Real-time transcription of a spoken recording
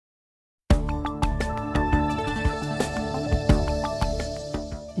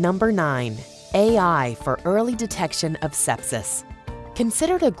Number 9. AI for early detection of sepsis.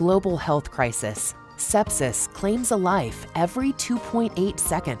 Considered a global health crisis, sepsis claims a life every 2.8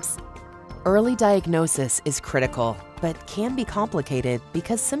 seconds. Early diagnosis is critical, but can be complicated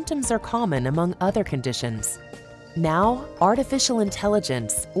because symptoms are common among other conditions. Now, artificial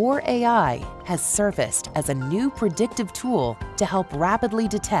intelligence, or AI, has surfaced as a new predictive tool to help rapidly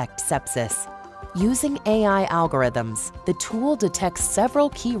detect sepsis. Using AI algorithms, the tool detects several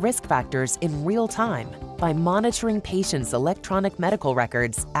key risk factors in real time by monitoring patients' electronic medical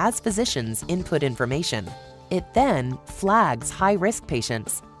records as physicians input information. It then flags high-risk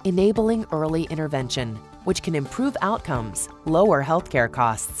patients, enabling early intervention, which can improve outcomes, lower healthcare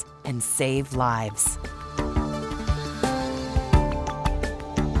costs, and save lives.